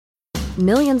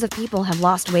Millions of people have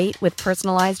lost weight with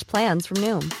personalized plans from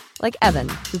Noom. Like Evan,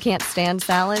 who can't stand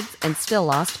salads and still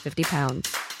lost 50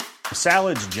 pounds.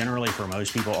 Salads generally for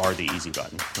most people are the easy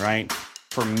button, right?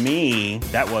 For me,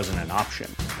 that wasn't an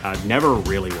option. I never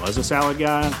really was a salad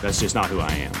guy. That's just not who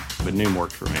I am. But Noom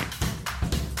worked for me.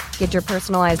 Get your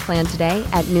personalized plan today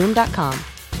at Noom.com.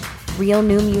 Real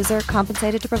Noom user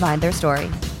compensated to provide their story.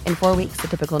 In 4 weeks, the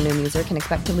typical Noom user can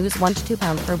expect to lose 1 to 2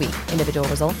 pounds per week. Individual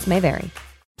results may vary.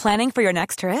 Planning for your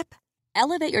next trip?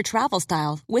 Elevate your travel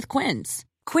style with Quince.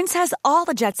 Quince has all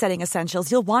the jet-setting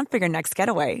essentials you'll want for your next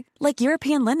getaway, like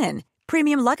European linen,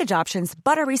 premium luggage options,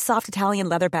 buttery soft Italian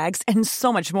leather bags, and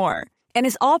so much more. And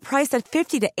is all priced at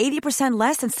 50 to 80%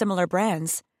 less than similar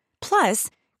brands.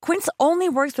 Plus, Quince only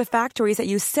works with factories that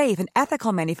use safe and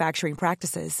ethical manufacturing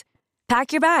practices.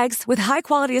 Pack your bags with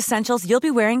high-quality essentials you'll be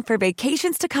wearing for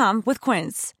vacations to come with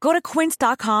Quince. Go to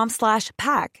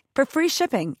quince.com/pack for free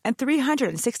shipping and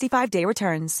 365-day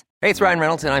returns. Hey, it's Ryan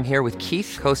Reynolds, and I'm here with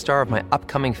Keith, co-star of my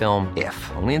upcoming film,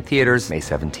 If, only in theaters May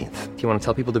 17th. Do you want to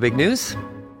tell people the big news?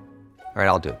 All right,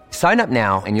 I'll do it. Sign up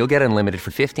now and you'll get unlimited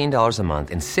for $15 a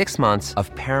month and 6 months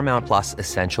of Paramount Plus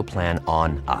Essential Plan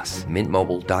on us.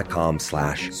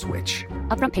 MintMobile.com/switch.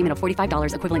 Upfront payment of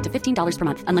 $45 equivalent to $15 per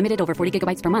month. Unlimited over 40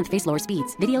 gigabytes per month. Face lower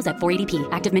speeds. Videos at 480p.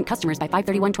 Active Mint customers by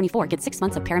 531.24 get 6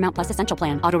 months of Paramount Plus Essential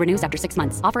Plan. Auto renews after 6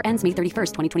 months. Offer ends May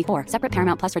 31st, 2024. Separate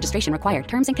Paramount Plus registration required.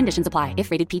 Terms and conditions apply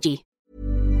if rated PG.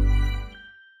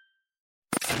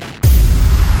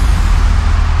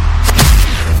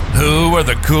 Who are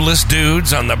the coolest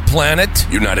dudes on the planet?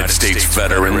 United States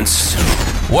veterans.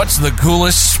 What's the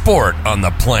coolest sport on the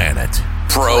planet?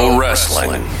 Pro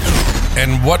wrestling.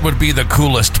 And what would be the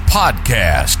coolest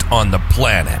podcast on the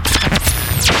planet?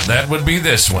 That would be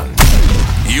this one.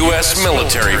 U.S.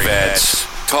 military vets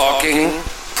talking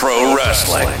pro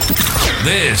wrestling.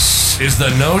 This is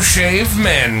the No Shave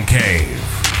Man Cave.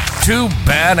 Two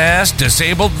badass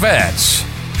disabled vets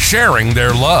sharing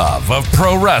their love of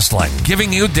pro wrestling,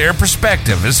 giving you their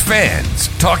perspective as fans,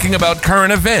 talking about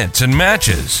current events and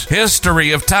matches,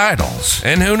 history of titles,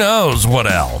 and who knows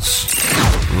what else.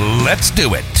 Let's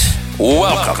do it.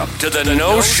 Welcome to the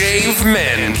No Shave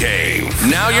Men Cave.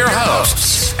 Now your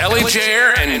hosts,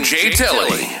 ElliJare and Jay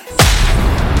Tilley.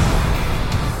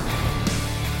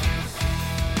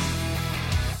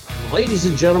 Ladies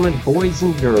and gentlemen, boys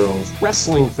and girls,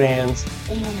 wrestling fans,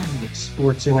 and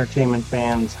sports entertainment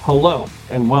fans, hello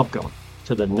and welcome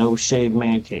to the No Shave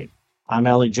Man Cave. I'm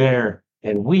ElliJare,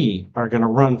 and we are going to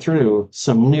run through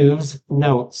some news,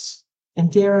 notes,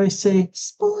 and dare I say,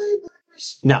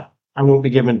 spoilers. No, I won't be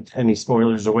giving any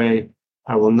spoilers away.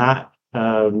 I will not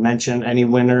mention any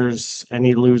winners,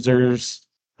 any losers.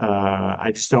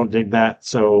 I just don't dig that.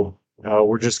 So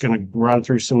we're just going to run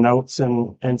through some notes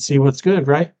and see what's good,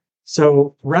 right?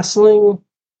 So wrestling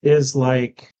is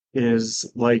like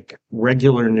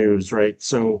regular news, right?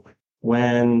 So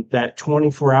when that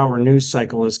 24-hour news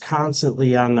cycle is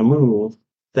constantly on the move,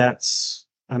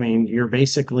 you're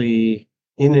basically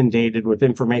inundated with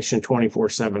information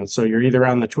 24/7. So you're either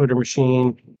on the Twitter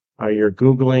machine, you're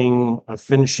Googling a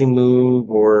finishing move,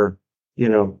 or,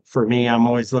 for me, I'm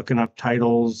always looking up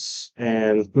titles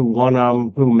and who won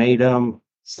them, who made them,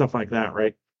 stuff like that,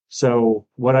 right? So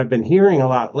what I've been hearing a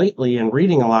lot lately and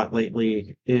reading a lot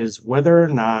lately is whether or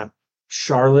not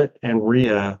Charlotte and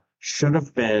Rhea should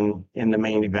have been in the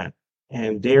main event.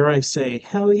 And dare I say,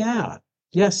 hell yeah.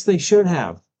 Yes, they should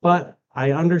have. But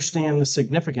I understand the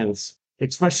significance,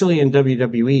 especially in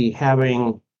WWE,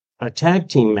 having a tag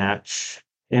team match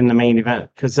in the main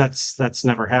event, because that's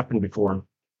never happened before.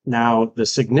 Now, the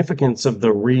significance of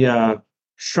the Rhea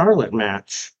Charlotte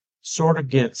match sort of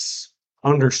gets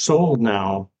undersold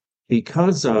now,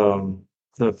 because of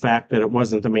the fact that it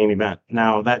wasn't the main event.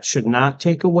 Now, that should not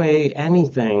take away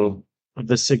anything of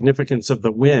the significance of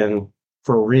the win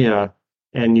for Rhea.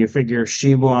 And you figure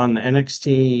she won the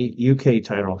NXT UK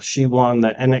title. She won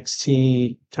the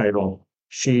NXT title.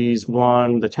 She's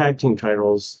won the tag team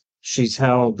titles. She's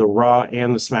held the Raw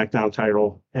and the SmackDown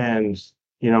title. And,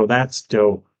 that's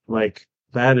dope. Like,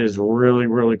 that is really,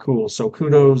 really cool. So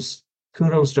kudos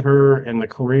to her and the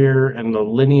career and the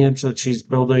lineage that she's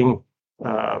building.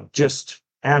 Just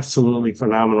absolutely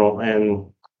phenomenal.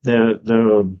 And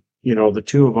the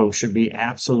two of them should be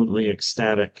absolutely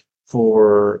ecstatic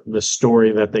for the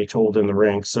story that they told in the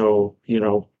ring. So,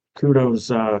 kudos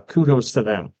to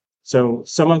them. So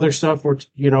some other stuff we're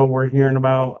hearing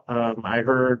about. I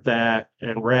heard that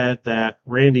and read that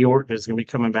Randy Orton is going to be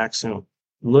coming back soon.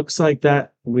 Looks like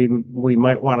that we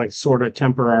might want to sort of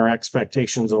temper our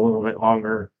expectations a little bit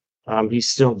longer. He's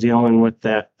still dealing with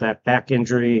that back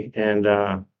injury, and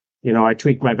I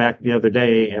tweaked my back the other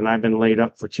day and I've been laid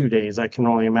up for 2 days. I can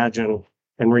only imagine.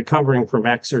 And recovering from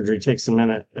back surgery takes a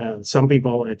minute. Some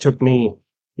people, it took me,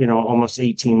 almost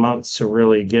 18 months to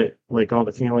really get like all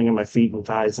the feeling in my feet and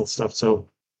thighs and stuff. So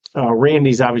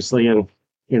Randy's obviously in,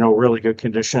 really good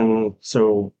condition.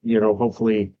 So,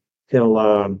 hopefully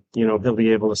he'll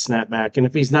be able to snap back. And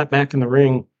if he's not back in the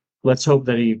ring, let's hope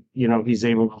that he's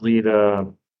able to lead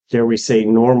dare we say,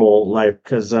 normal life.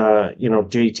 Because,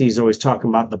 JT's always talking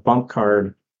about the bump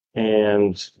card,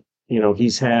 and,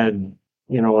 he's had,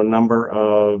 a number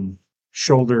of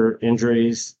shoulder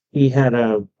injuries. He had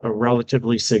a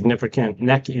relatively significant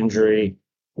neck injury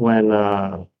when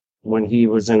he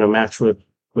was in a match with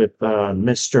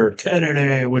Mr.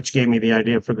 Kennedy, which gave me the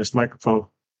idea for this microphone.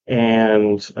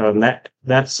 And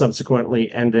that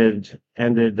subsequently ended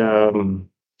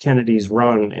Kennedy's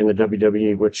run in the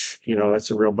WWE, which,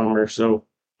 that's a real bummer. So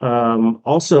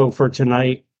also for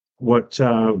tonight, what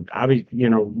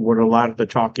what a lot of the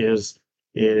talk is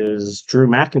Drew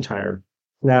McIntyre.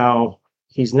 Now,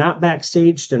 he's not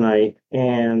backstage tonight,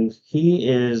 and he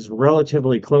is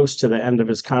relatively close to the end of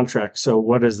his contract. So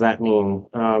what does that mean?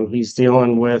 He's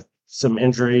dealing with some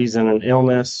injuries and an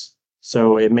illness,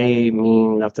 so it may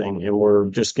mean nothing, and we're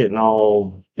just getting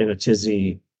all in a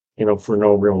tizzy, for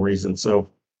no real reason. So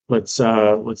let's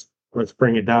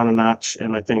bring it down a notch,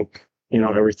 and I think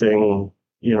everything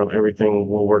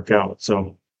will work out.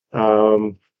 So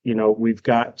we've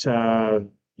got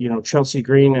Chelsea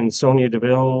Green and Sonya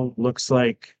Deville. Looks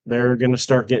like they're going to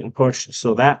start getting pushed,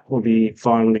 so that will be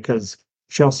fun because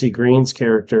Chelsea Green's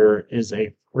character is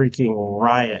a freaking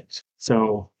riot.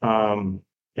 So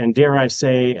and dare I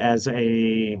say, as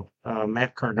a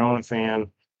Matt Cardona fan,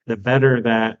 the better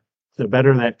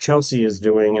that Chelsea is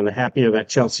doing, and the happier that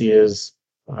Chelsea is,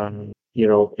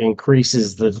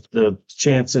 increases the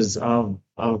chances of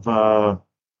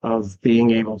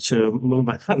being able to move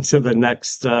on to the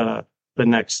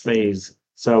next phase.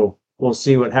 So we'll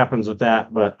see what happens with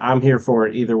that, but I'm here for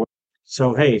it either way.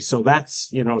 So hey, so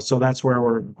that's where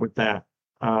we're with that.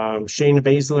 Shayna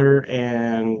Baszler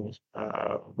and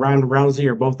Ronda Rousey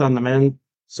are both on the mend,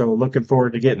 so looking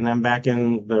forward to getting them back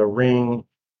in the ring,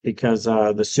 because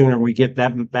the sooner we get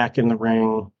them back in the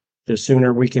ring, the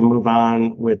sooner we can move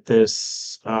on with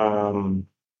this the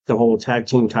whole tag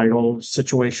team title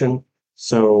situation.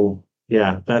 So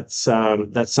yeah, that's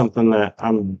something that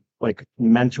I'm like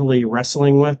mentally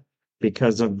wrestling with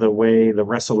because of the way the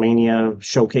WrestleMania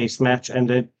showcase match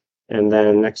ended. And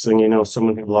then next thing you know,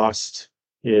 someone who lost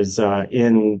is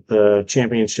in the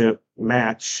championship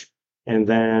match. And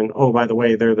then, oh, by the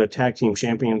way, they're the tag team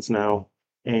champions now.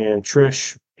 And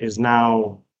Trish has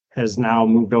now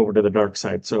moved over to the dark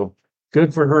side. So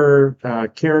good for her,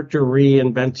 character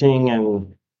reinventing.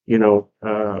 And,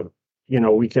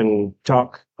 we can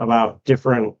talk about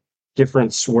different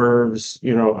swerves.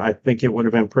 I think it would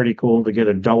have been pretty cool to get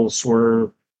a double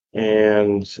swerve.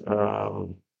 And,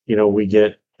 we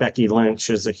get Becky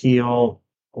Lynch as a heel,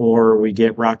 or we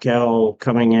get Raquel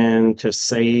coming in to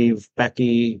save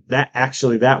Becky. That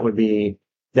would be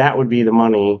the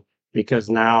money, because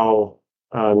now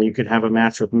you could have a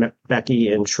match with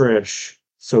Becky and Trish,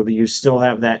 so that you still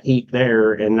have that heat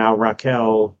there, and now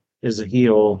Raquel is a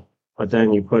heel, but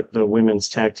then you put the women's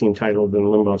tag team title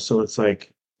in limbo. So it's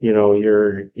like,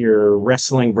 your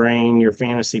wrestling brain, your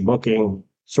fantasy booking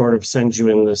sort of sends you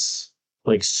in this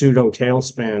like pseudo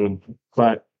tailspin.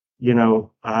 But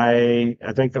I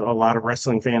think that a lot of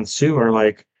wrestling fans too are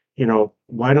like,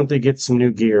 why don't they get some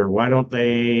new gear? Why don't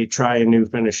they try a new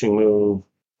finishing move?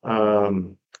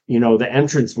 The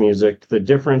entrance music, the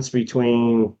difference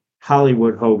between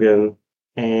Hollywood Hogan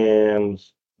and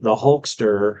the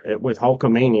Hulkster with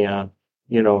Hulkamania,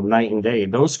 night and day.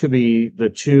 Those could be the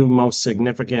two most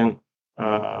significant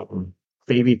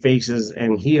baby faces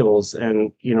and heels.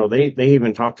 And, they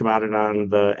even talked about it on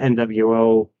the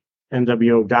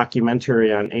NWO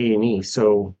documentary on A&E.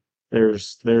 So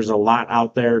there's a lot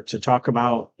out there to talk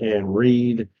about and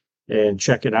read and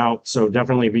check it out. So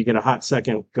definitely, if you get a hot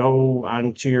second, go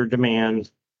onto your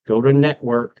demand, go to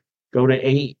network, go to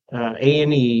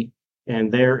A&E,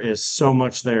 and there is so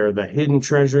much there. The hidden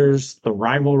treasures, the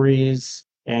rivalries,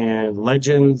 and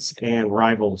legends and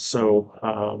rivals. So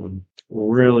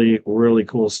really, really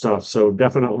cool stuff. So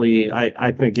definitely,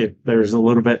 I think there's a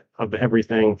little bit of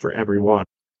everything for everyone.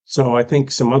 So I think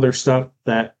some other stuff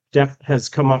that has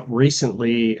come up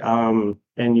recently, and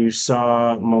you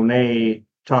saw Monet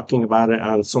talking about it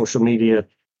on social media,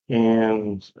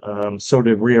 and so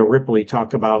did Rhea Ripley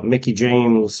talk about Mickie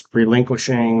James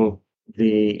relinquishing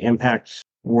the Impact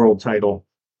World title,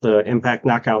 the Impact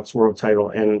Knockouts World title.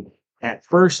 And at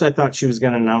first I thought she was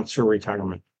going to announce her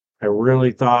retirement. I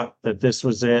really thought that this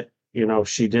was it.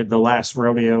 She did the last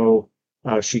rodeo.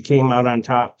 She came out on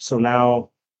top. So now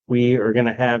we are going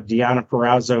to have Deonna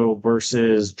Purrazzo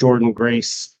versus Jordan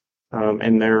Grace,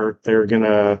 and they're going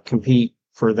to compete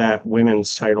for that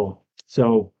women's title.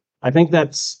 So I think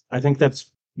that's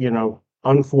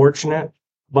unfortunate,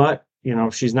 but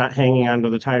she's not hanging on to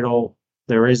the title.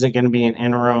 There isn't going to be an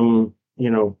interim,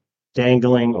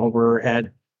 dangling over her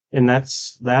head, and I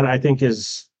think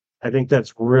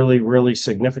that's really, really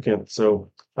significant.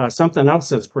 So something else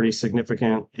that's pretty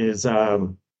significant is,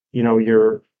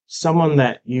 you're someone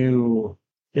that you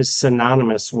is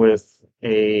synonymous with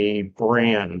a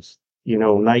brand,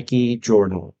 Nike,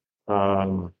 Jordan,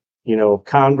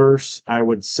 Converse. I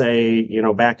would say,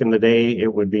 back in the day,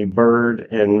 it would be Bird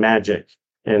and Magic.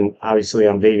 And obviously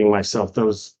I'm dating myself.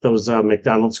 Those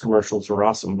McDonald's commercials were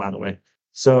awesome, by the way.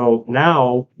 So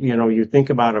now, you think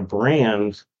about a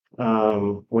brand,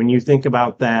 when you think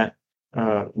about that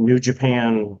New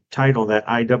Japan title, that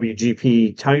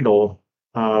IWGP title,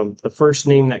 the first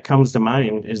name that comes to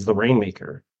mind is the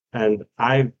Rainmaker. And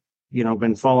I've,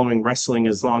 been following wrestling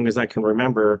as long as I can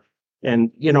remember.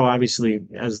 And, obviously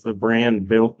as the brand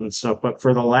built and stuff, but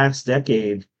for the last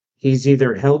decade, he's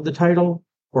either held the title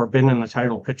or been in the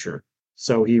title picture.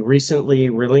 So he recently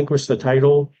relinquished the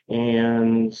title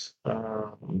and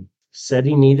said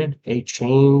he needed a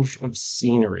change of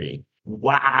scenery.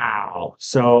 Wow.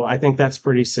 So I think that's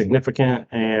pretty significant.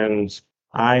 And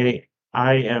I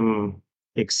am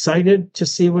excited to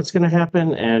see what's going to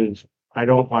happen. And I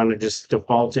don't want to just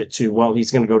default it to, well,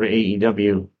 he's going to go to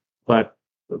AEW, but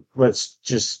let's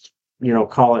just,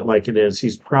 call it like it is.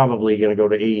 He's probably going to go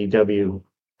to AEW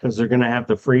because they're going to have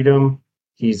the freedom.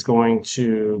 He's going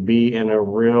to be in a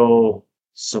real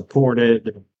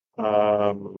supported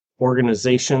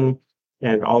organization.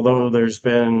 And although there's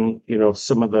been,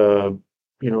 some of the,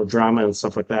 drama and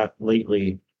stuff like that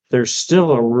lately, there's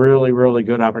still a really, really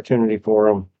good opportunity for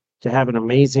him to have an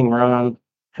amazing run,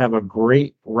 have a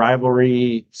great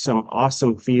rivalry, some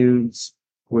awesome feuds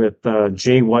with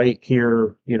Jay White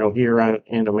here, here on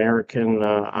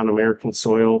American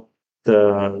soil.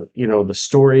 The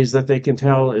stories that they can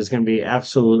tell is going to be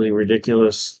absolutely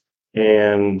ridiculous.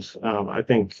 And I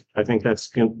think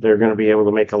they're going to be able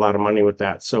to make a lot of money with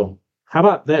that. So how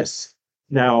about this?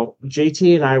 Now,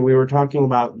 JT and I, we were talking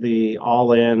about the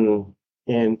All In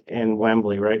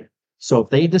Wembley, right? So if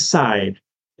they decide,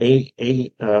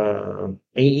 AEW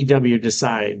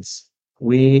decides,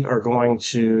 we are going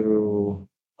to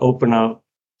open up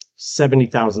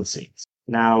 70,000 seats.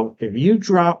 Now, if you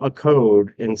drop a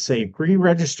code and say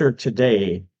pre-register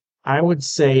today, I would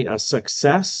say a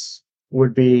success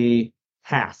would be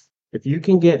half. If you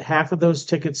can get half of those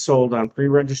tickets sold on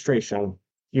pre-registration,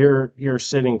 you're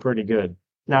sitting pretty good.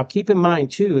 Now, keep in mind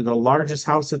too, the largest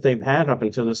house that they've had up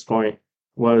until this point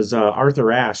was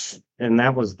Arthur Ashe, and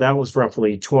that was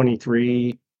roughly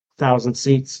 23,000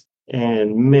 seats.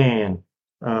 And man,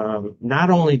 not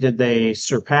only did they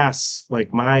surpass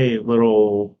like my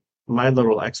little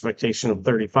expectation of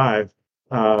 35,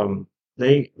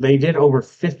 they did over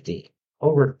 50.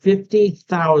 Over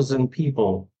 50,000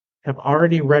 people have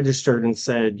already registered and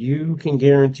said, you can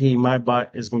guarantee my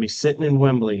butt is going to be sitting in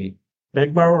Wembley.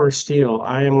 Beg, borrow, or steal,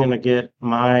 I am going to get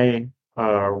my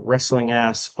wrestling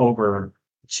ass over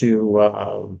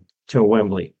to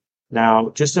Wembley. Now,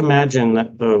 just imagine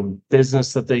that the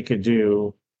business that they could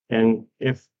do, and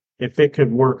if it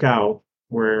could work out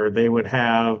where they would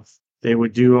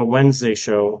do a Wednesday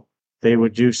show, they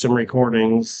would do some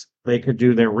recordings, they could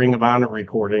do their Ring of Honor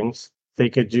recordings, they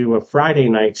could do a Friday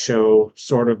night show,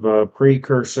 sort of a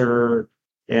precursor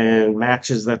and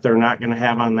matches that they're not going to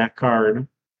have on that card,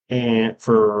 and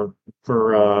for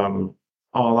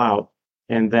All Out,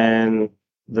 and then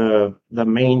the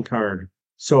main card.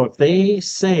 So if they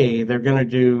say they're going to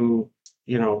do,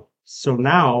 so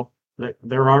now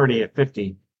they're already at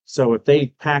 50. So if they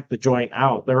pack the joint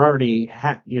out, they're already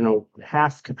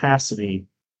half capacity,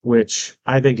 which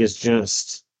I think is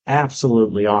just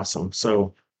absolutely awesome.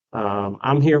 So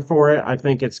I'm here for it. I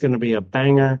think it's going to be a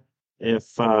banger. If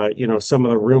some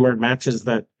of the rumored matches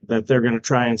that they're going to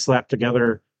try and slap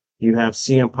together, you have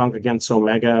CM Punk against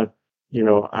Omega.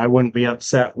 I wouldn't be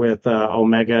upset with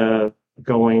Omega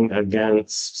going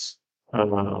against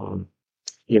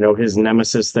his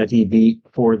nemesis that he beat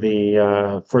for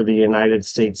the United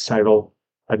States title.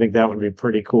 I think that would be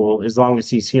pretty cool. As long as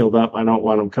he's healed up, I don't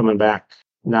want him coming back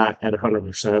not at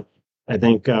 100%. I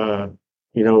think they're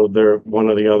one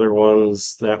of the other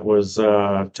ones that was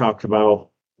talked about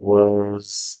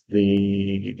was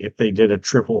if they did a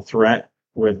triple threat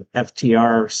with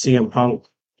FTR, CM Punk,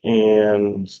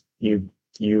 and you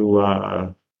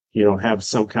have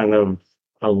some kind of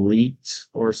elite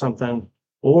or something,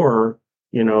 or,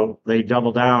 they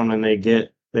double down and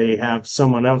they have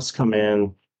someone else come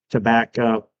in to back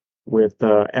up with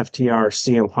FTR,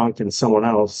 CM Punk, and someone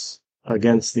else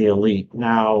against the elite.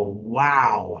 Now,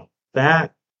 wow,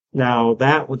 that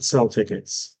would sell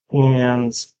tickets.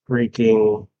 Hands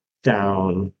freaking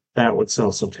down. That would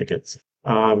sell some tickets.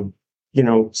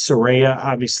 Saraya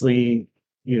obviously,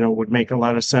 would make a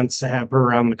lot of sense to have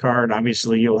her on the card.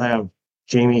 Obviously, you'll have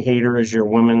Jamie Hayter as your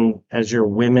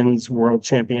women's world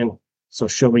champion, so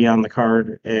she'll be on the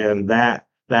card, and that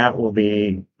will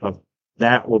be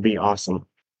awesome.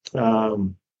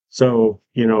 And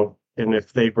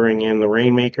if they bring in the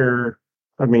Rainmaker,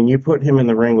 I mean, you put him in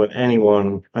the ring with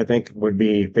anyone, I think would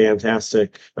be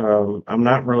fantastic. I'm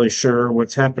not really sure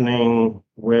what's happening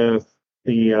with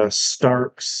the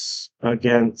Starks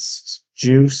against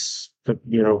Juice. But,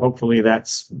 hopefully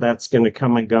that's going to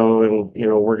come and go, and,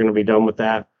 we're going to be done with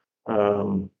that.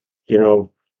 I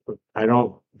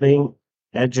don't think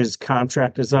Edge's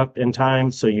contract is up in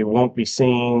time, so you won't be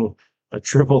seeing a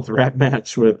triple threat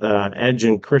match with Edge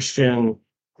and Christian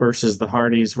versus the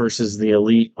Hardys versus the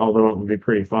Elite, although it would be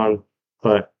pretty fun.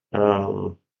 But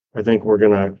I think we're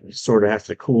going to sort of have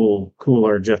to cool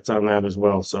our jets on that as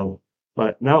well. So,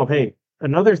 but no, hey,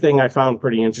 another thing I found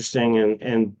pretty interesting,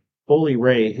 and Bully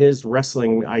Ray, his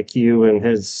wrestling IQ and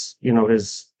his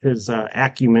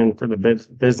acumen for the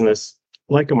business,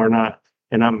 like him or not,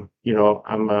 and I'm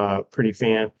a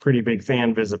pretty big fan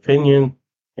of his opinion.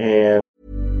 And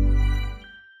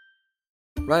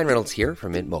Ryan Reynolds here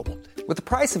from Mint Mobile. With the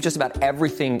price of just about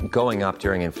everything going up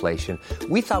during inflation,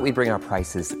 we thought we'd bring our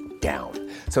prices down.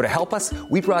 So to help us,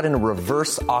 we brought in a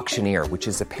reverse auctioneer, which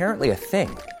is apparently a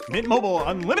thing. Mint Mobile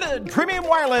Unlimited Premium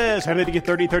Wireless. How to get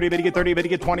 30, 30, bit to get 30, bit to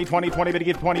get 20, 20, 20, bit to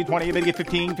get 20, 20, bit to get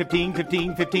 15, 15,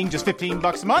 15, 15, just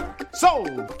 $15 a month?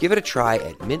 Sold! Give it a try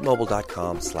at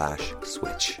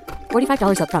mintmobile.com/switch.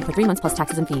 $45 up front for 3 months plus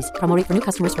taxes and fees. Promo rate for new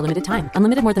customers for limited time.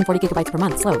 Unlimited more than 40 gigabytes per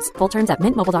month. Slows full terms at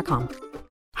mintmobile.com.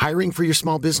 Hiring for your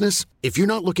small business? If you're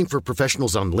not looking for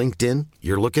professionals on LinkedIn,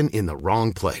 you're looking in the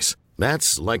wrong place.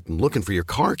 That's like looking for your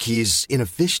car keys in a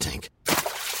fish tank.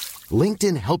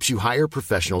 LinkedIn helps you hire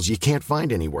professionals you can't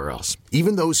find anywhere else,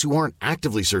 even those who aren't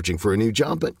actively searching for a new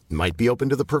job but might be open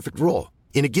to the perfect role.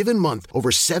 In a given month, over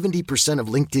 70% of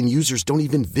LinkedIn users don't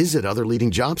even visit other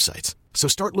leading job sites. So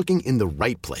start looking in the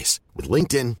right place. With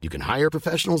LinkedIn, you can hire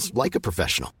professionals like a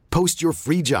professional. Post your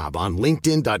free job on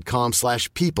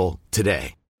linkedin.com/people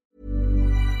today.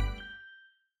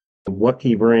 What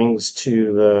he brings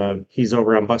to he's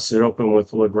over on Busted Open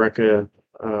with LaGreca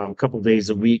a couple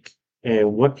days a week.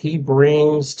 And what he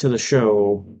brings to the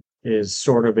show is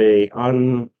sort of a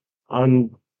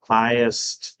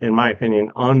unbiased, in my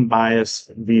opinion,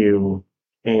 unbiased view.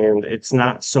 And it's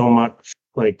not so much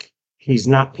like he's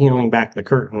not peeling back the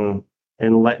curtain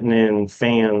and letting in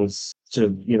fans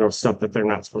to, stuff that they're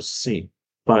not supposed to see.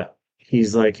 But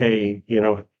he's like, hey,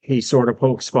 he sort of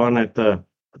pokes fun at the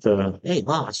hey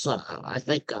boss, I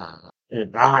think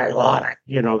I love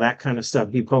it, that kind of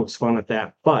stuff. He pokes fun at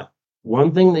that. But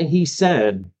one thing that he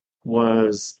said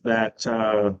was that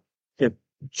if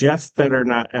Jeff better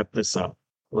not F this up,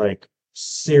 like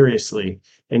seriously.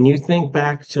 And you think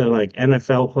back to like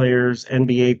NFL players,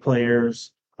 NBA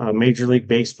players, Major League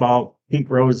Baseball. Pete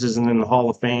Rose isn't in the Hall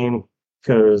of Fame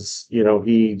because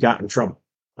he got in trouble.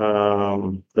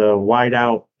 The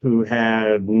wideout who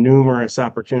had numerous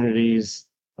opportunities,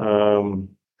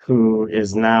 who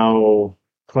is now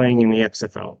playing in the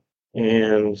XFL.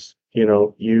 And,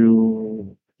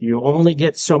 you only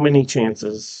get so many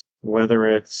chances, whether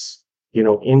it's,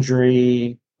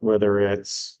 injury, whether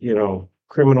it's,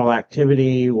 criminal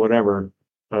activity, whatever.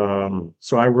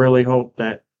 So I really hope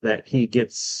that he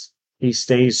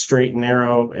stays straight and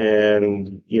narrow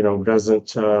and,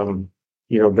 doesn't come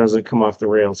off the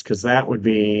rails. Cause that would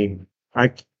be,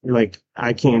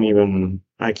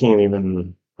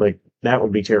 that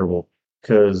would be terrible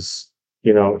because,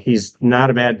 he's not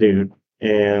a bad dude,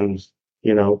 and,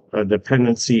 a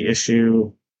dependency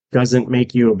issue doesn't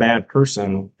make you a bad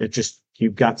person. It just,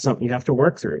 you've got something you have to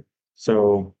work through.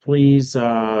 So please,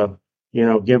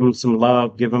 give him some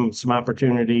love, give him some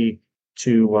opportunity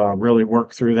to really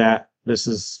work through that.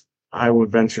 I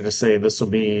would venture to say this will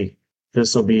be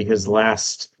his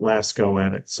last go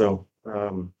at it. So,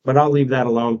 but I'll leave that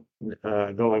alone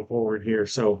going forward here.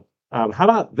 So, how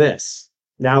about this?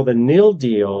 Now, the nil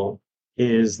deal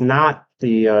is not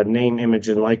the name, image,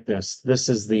 and likeness. This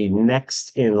is the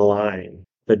next in line.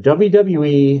 The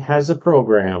WWE has a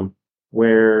program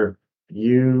where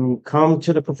you come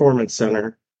to the Performance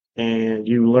Center and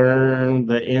you learn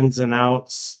the ins and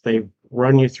outs. They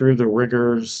run you through the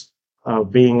rigors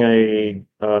of being a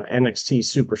NXT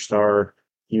superstar.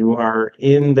 You are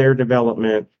in their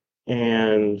development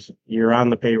and you're on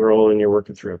the payroll and you're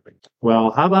working through it.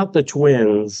 Well, how about the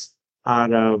twins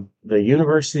out of the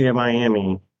University of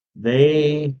Miami?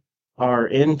 They are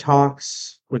in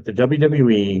talks with the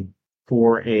WWE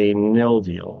for a nil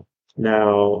deal.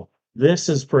 Now, this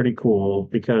is pretty cool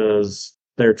because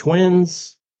they're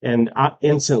twins, and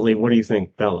instantly, what do you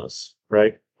think? Bellas,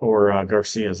 right? Or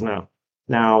Garcia's now.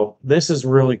 Now, this is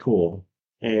really cool,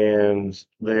 and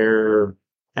they're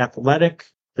athletic,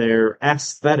 they're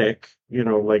aesthetic,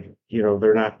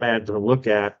 they're not bad to look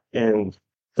at. And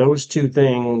those two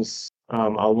things,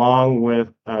 along with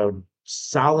a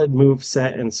solid move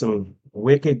set and some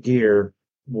wicked gear,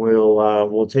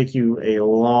 will take you a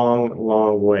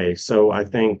long way. So I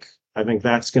think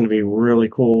that's going to be really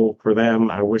cool for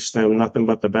them. I wish them nothing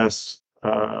but the best.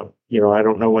 I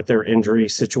don't know what their injury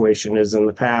situation is in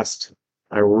the past.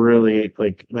 I really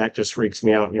that just freaks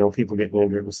me out, people getting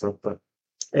injured and stuff, but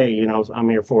hey, I'm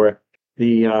here for it.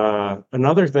 The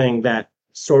another thing that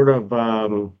sort of I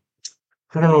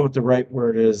don't know what the right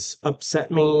word is,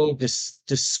 upset me,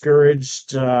 discouraged,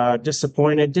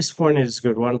 disappointed. Disappointed is a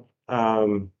good one.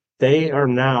 They are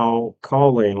now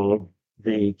calling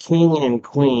the King and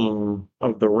Queen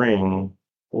of the Ring,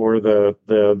 or the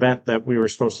event that we were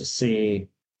supposed to see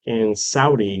in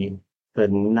Saudi, the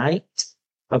Night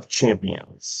of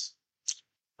Champions.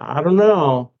 I don't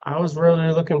know. I was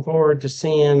really looking forward to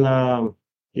seeing, a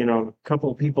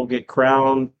couple of people get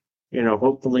crowned.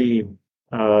 Hopefully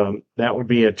that would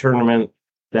be a tournament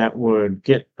that would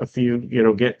get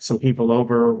get some people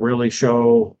over, really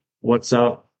show what's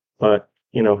up. But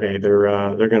hey,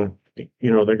 they're gonna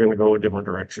go a different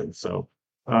direction. So,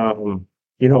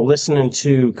 listening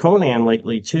to Conan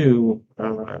lately too,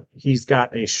 he's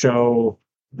got a show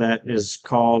that is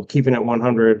called Keeping It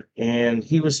 100, and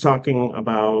he was talking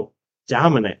about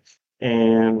Dominic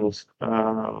and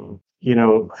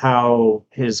how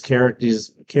his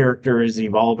character is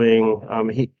evolving.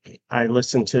 I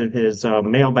listened to his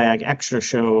Mailbag Extra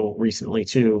show recently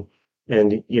too,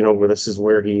 and where this is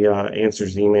where he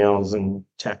answers emails and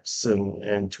texts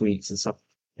and tweets and stuff,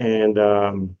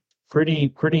 and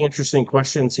pretty interesting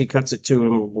questions. He cuts it to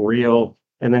him real,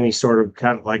 and then he sort of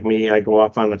kind of like me. I go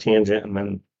off on a tangent, and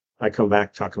then I come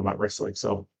back talking about wrestling.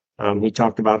 So he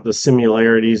talked about the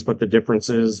similarities, but the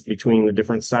differences between the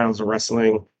different styles of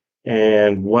wrestling,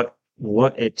 and what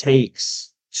it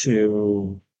takes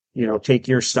to take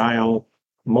your style,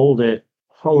 mold it,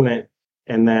 hone it,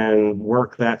 and then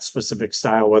work that specific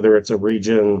style, whether it's a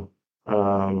region.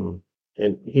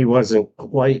 And he wasn't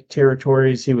quite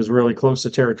territories. He was really close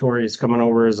to territories coming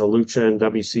over as a lucha in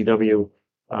WCW.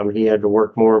 He had to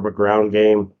work more of a ground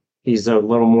game. He's a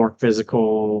little more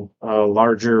physical,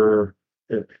 larger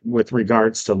with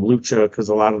regards to lucha, because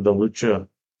a lot of the lucha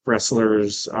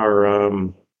wrestlers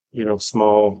are,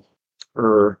 smaller.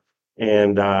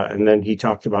 And then he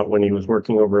talked about when he was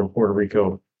working over in Puerto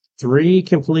Rico, 3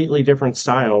 completely different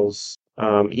styles.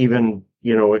 Even,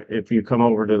 if you come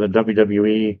over to the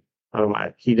WWE,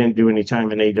 he didn't do any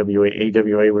time in AWA.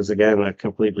 AWA was, again, a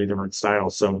completely different style.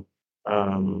 So,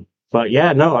 but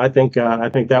yeah, no, I think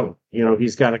that,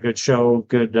 he's got a good show,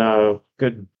 good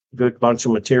bunch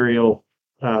of material.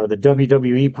 The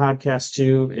WWE podcast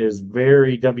too is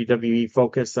very WWE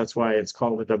focused. That's why it's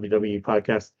called the WWE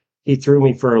podcast. He threw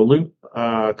me for a loop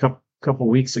a couple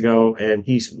weeks ago, and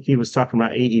he was talking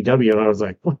about AEW, and I was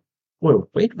like, whoa,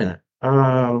 wait a minute.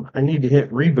 I need to hit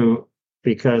reboot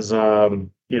because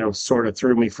sort of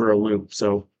threw me for a loop.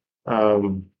 So,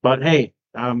 but hey,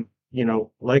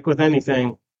 like with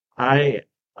anything,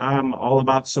 I'm all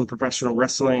about some professional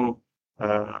wrestling.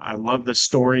 I love the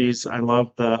stories. I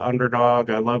love the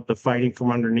underdog. I love the fighting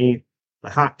from underneath,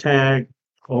 the hot tag,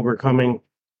 overcoming.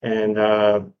 And,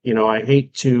 I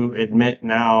hate to admit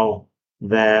now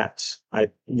that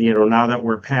now that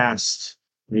we're past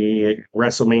the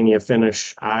WrestleMania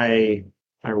finish, I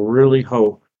really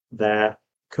hope that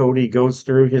Cody goes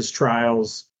through his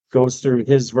trials, goes through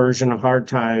his version of hard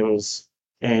times,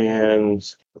 and,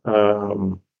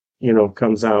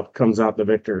 comes out the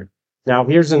victor. Now,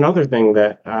 here's another thing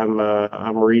that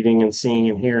I'm reading and seeing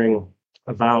and hearing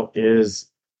about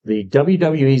is the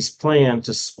WWE's plan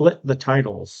to split the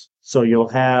titles. So you'll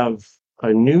have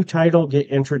a new title get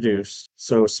introduced.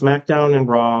 So SmackDown and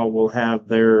Raw will have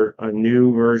a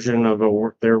new version of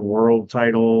their world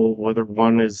title, whether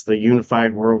one is the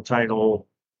unified world title.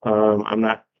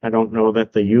 I don't know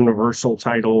that the universal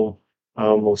title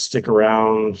will stick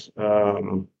around.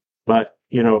 But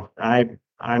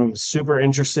I'm super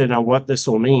interested in what this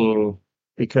will mean,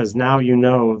 because now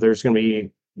they're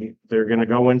going to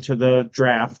go into the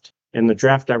draft, And the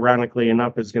draft, ironically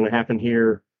enough, is going to happen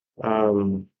here,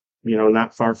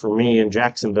 not far from me in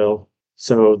Jacksonville.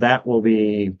 So that will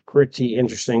be pretty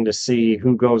interesting to see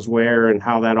who goes where and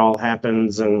how that all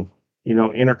happens. And,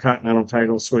 Intercontinental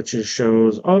title switches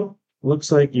shows. Oh,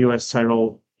 looks like U.S.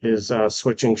 title is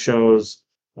switching shows.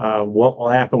 What will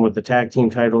happen with the tag team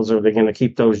titles? Are they going to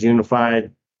keep those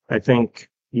unified? I think,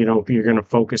 if you're going to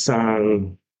focus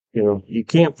on, you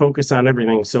can't focus on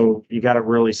everything. So you got to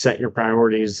really set your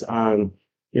priorities on,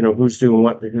 who's doing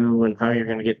what to who and how you're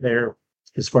going to get there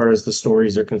as far as the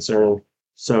stories are concerned.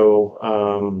 So,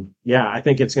 I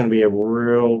think it's going to be a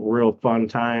real fun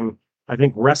time. I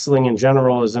think wrestling in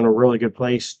general is in a really good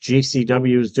place.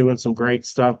 GCW is doing some great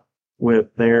stuff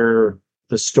with the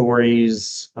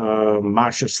stories.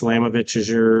 Masha Slamovich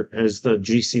is the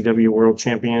GCW World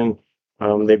Champion.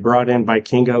 They brought in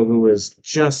Vikingo, who is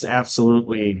just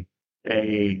absolutely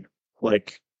a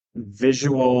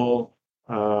visual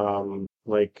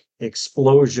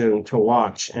explosion to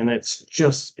watch, and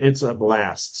it's a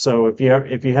blast. So if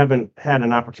you haven't had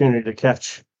an opportunity to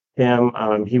catch him,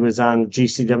 he was on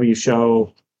GCW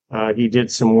show. He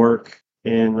did some work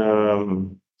in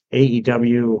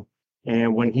AEW,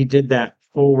 and when he did that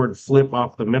forward flip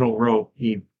off the middle rope,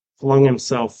 he flung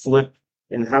himself, flipped,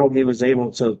 and how he was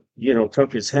able to,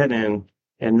 tuck his head in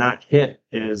and not hit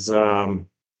is,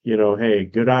 hey,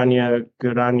 good on you,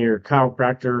 good on your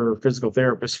chiropractor or physical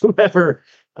therapist, whoever,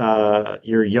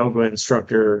 your yoga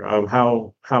instructor.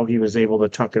 How he was able to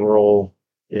tuck and roll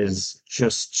is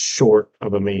just short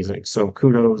of amazing. So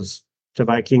kudos to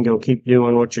Vikingo. Keep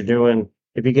doing what you're doing.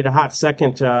 If you get a hot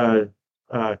second,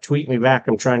 tweet me back.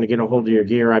 I'm trying to get a hold of your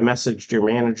gear. I messaged your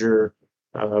manager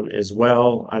as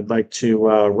well. I'd like to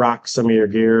rock some of your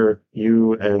gear.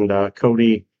 You and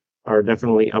Cody are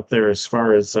definitely up there as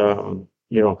far as a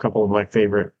couple of my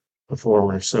favorite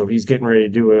performers. So he's getting ready to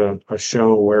do a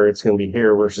show where it's going to be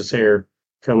hair versus hair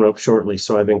coming up shortly.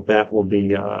 So I think that will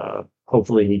be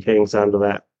hopefully he hangs on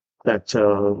to that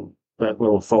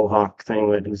little faux hawk thing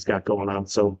that he's got going on.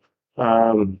 So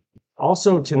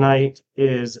also tonight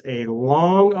is a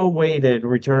long-awaited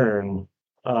return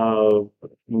of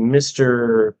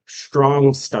Mr.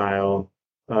 Strong Style,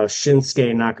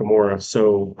 Shinsuke Nakamura.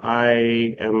 So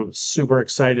I am super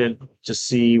excited to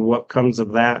see what comes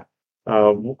of that,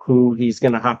 who he's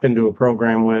going to hop into a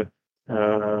program with.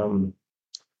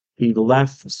 He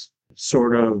left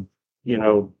sort of,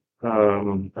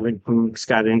 I think Boogs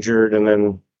got injured, and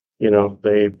then,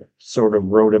 they sort of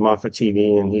wrote him off of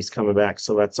TV, and he's coming back.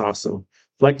 So that's awesome.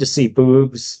 I'd like to see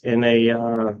Boogs in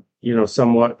a,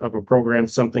 somewhat of a program,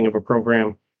 something of a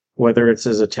program, whether it's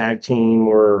as a tag team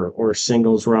or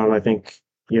singles run. I think,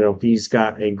 he's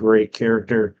got a great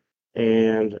character.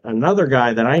 And another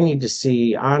guy that I need to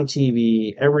see on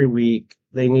TV every week,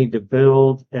 they need to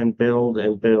build and build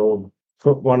and build,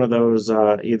 put one of those,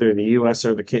 either the US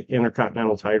or the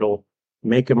Intercontinental title,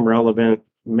 make them relevant,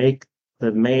 make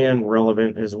the man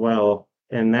relevant as well.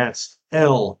 And that's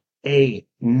L.A.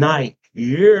 Knight.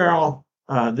 Yeah.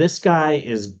 This guy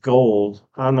is gold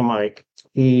on the mic.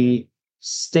 He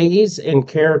stays in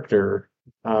character.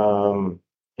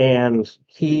 And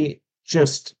he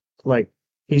just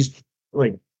he's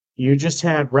you just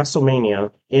had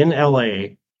WrestleMania in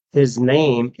LA. His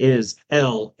name is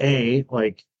LA.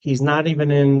 He's not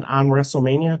even on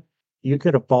WrestleMania. You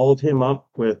could have followed him up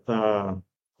with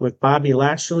Bobby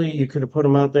Lashley. You could have put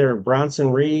him out there with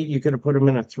Bronson Reed. You could have put him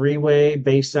in a three-way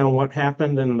based on what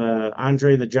happened in the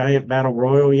Andre the Giant Battle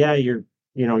Royal. Yeah,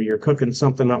 you're cooking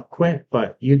something up quick,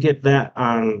 but you get that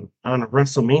on a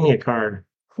WrestleMania card.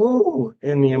 Whoo,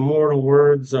 in the immortal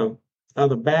words of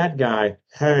the bad guy,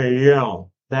 hey,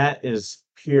 yo, that is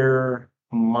pure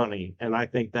money. And I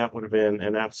think that would have been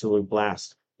an absolute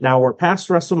blast. Now we're past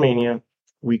WrestleMania.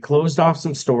 We closed off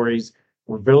some stories.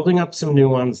 We're building up some new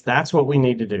ones. That's what we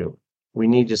need to do. We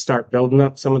need to start building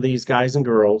up some of these guys and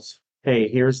girls. Hey,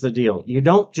 here's the deal. You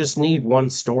don't just need one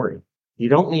story. You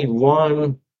don't need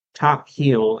one top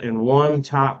heel and one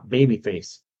top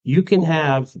babyface. You can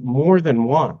have more than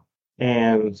one.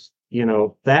 And,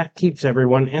 that keeps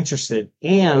everyone interested.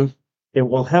 And it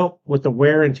will help with the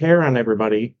wear and tear on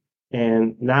everybody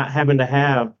and not having to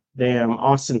have damn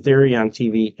Austin Theory on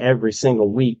TV every single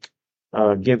week.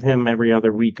 Give him every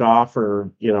other week off,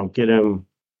 or, get him,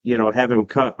 have him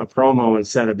cut a promo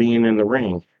instead of being in the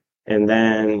ring. And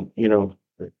then, you're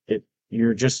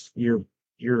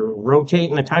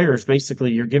rotating the tires.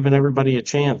 Basically, you're giving everybody a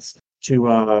chance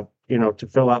to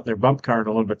fill out their bump card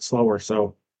a little bit slower.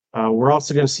 So we're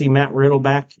also going to see Matt Riddle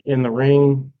back in the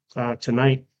ring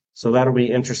tonight. So that'll be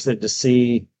interested to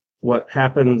see what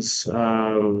happens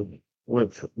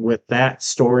with that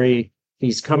story.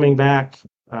 He's coming back.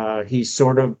 He's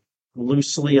sort of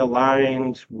loosely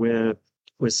aligned with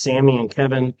Sammy and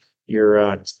Kevin,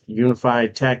 your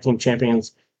unified tag team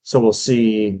champions. So we'll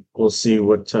see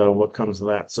what comes of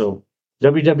that. So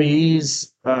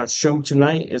WWE's show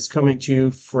tonight is coming to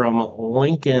you from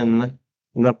Lincoln,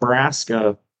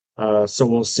 Nebraska. So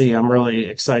we'll see. I'm really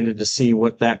excited to see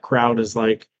what that crowd is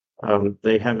like.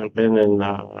 They haven't been in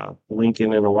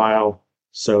Lincoln in a while,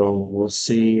 so we'll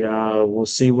see. We'll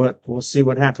see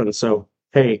what happens. So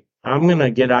hey, I'm gonna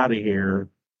get out of here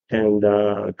and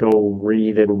go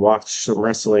read and watch some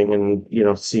wrestling,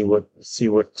 and see what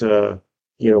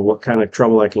what kind of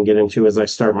trouble I can get into as I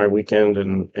start my weekend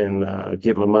and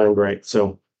get my mind right.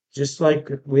 So just like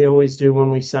we always do when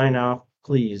we sign off,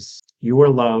 please, you are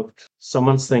loved.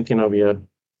 Someone's thinking of you,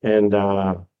 and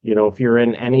if you're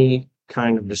in any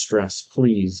kind of distress,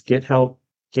 please get help.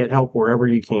 Get help wherever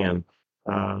you can.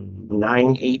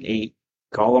 988.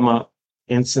 Call them up.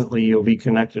 Instantly, you'll be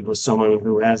connected with someone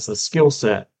who has the skill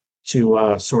set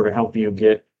to sort of help you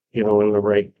get in the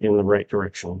right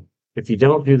direction. If you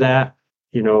don't do that,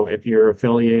 if you're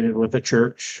affiliated with a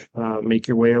church, make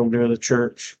your way over to the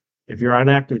church. If you're on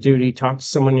active duty, talk to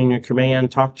someone in your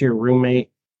command. Talk to your roommate.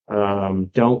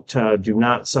 Do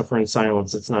not suffer in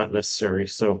silence. It's not necessary.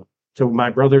 So, to my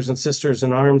brothers and sisters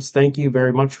in arms, thank you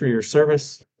very much for your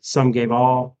service. Some gave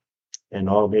all, and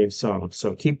all gave some.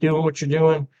 So keep doing what you're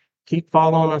doing. Keep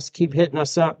following us. Keep hitting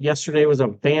us up. Yesterday was a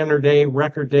banner day,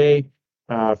 record day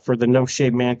for the No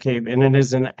Shave Man Cave, and it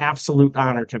is an absolute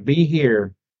honor to be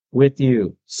here with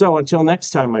you. So until next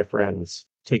time, my friends,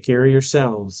 take care of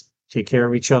yourselves, take care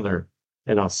of each other,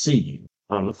 and I'll see you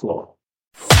on the floor.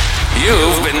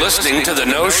 You've been listening to the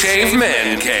No Shave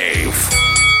Man Cave.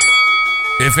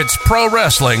 If it's pro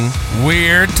wrestling,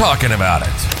 we're talking about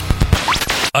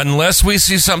it. Unless we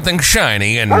see something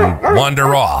shiny and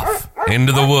wander off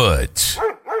into the woods.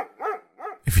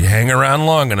 If you hang around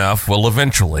long enough, we'll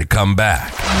eventually come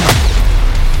back.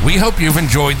 We hope you've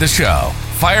enjoyed the show.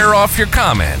 Fire off your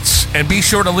comments and be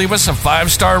sure to leave us a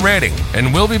 5-star rating,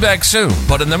 and we'll be back soon.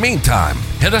 But in the meantime,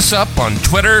 hit us up on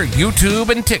Twitter, YouTube,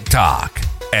 and TikTok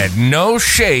at No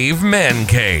Shave Men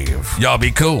Cave. Y'all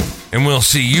be cool, and we'll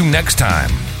see you next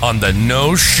time on the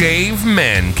No Shave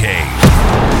Men Cave.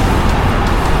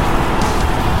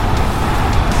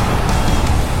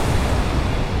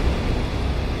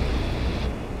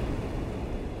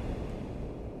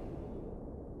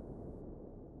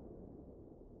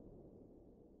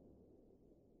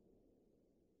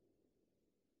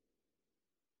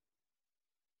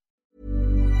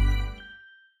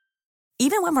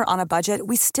 Even when we're on a budget,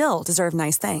 we still deserve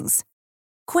nice things.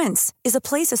 Quince is a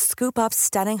place to scoop up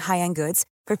stunning high-end goods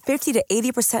for 50 to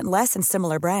 80% less than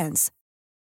similar brands.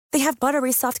 They have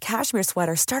buttery soft cashmere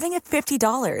sweaters starting at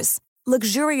 $50,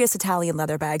 luxurious Italian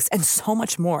leather bags, and so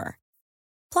much more.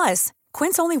 Plus,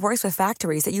 Quince only works with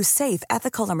factories that use safe,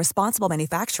 ethical, and responsible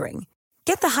manufacturing.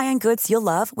 Get the high-end goods you'll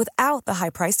love without the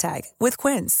high price tag with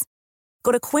Quince.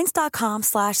 Go to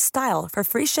quince.com/style for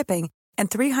free shipping and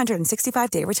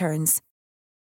 365-day returns.